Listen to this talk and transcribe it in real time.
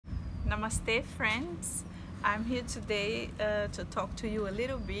Namaste friends, I'm here today to talk to you a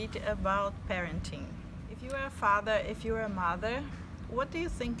little bit about parenting. If you are a father, if you are a mother, what do you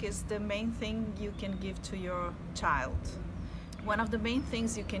think is the main thing you can give to your child? One of the main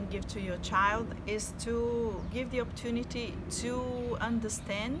things you can give to your child is to give the opportunity to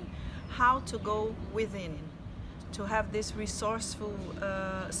understand how to go within, to have this resourceful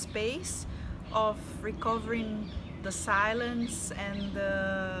space of recovering the silence and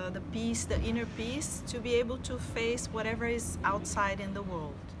the peace, the inner peace, to be able to face whatever is outside in the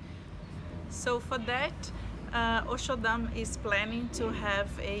world. So for that, Oshodham is planning to have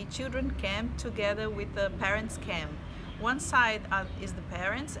a children camp together with the parents camp. One side is the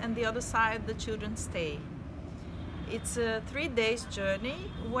parents and the other side the children stay. It's a 3 days journey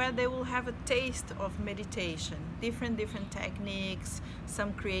where they will have a taste of meditation, different techniques,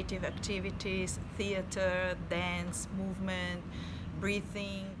 some creative activities, theater, dance, movement,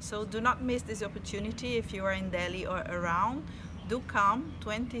 breathing. So do not miss this opportunity if you are in Delhi or around. Do come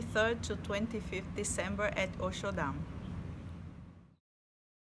 23rd to 25th December at Oshodham.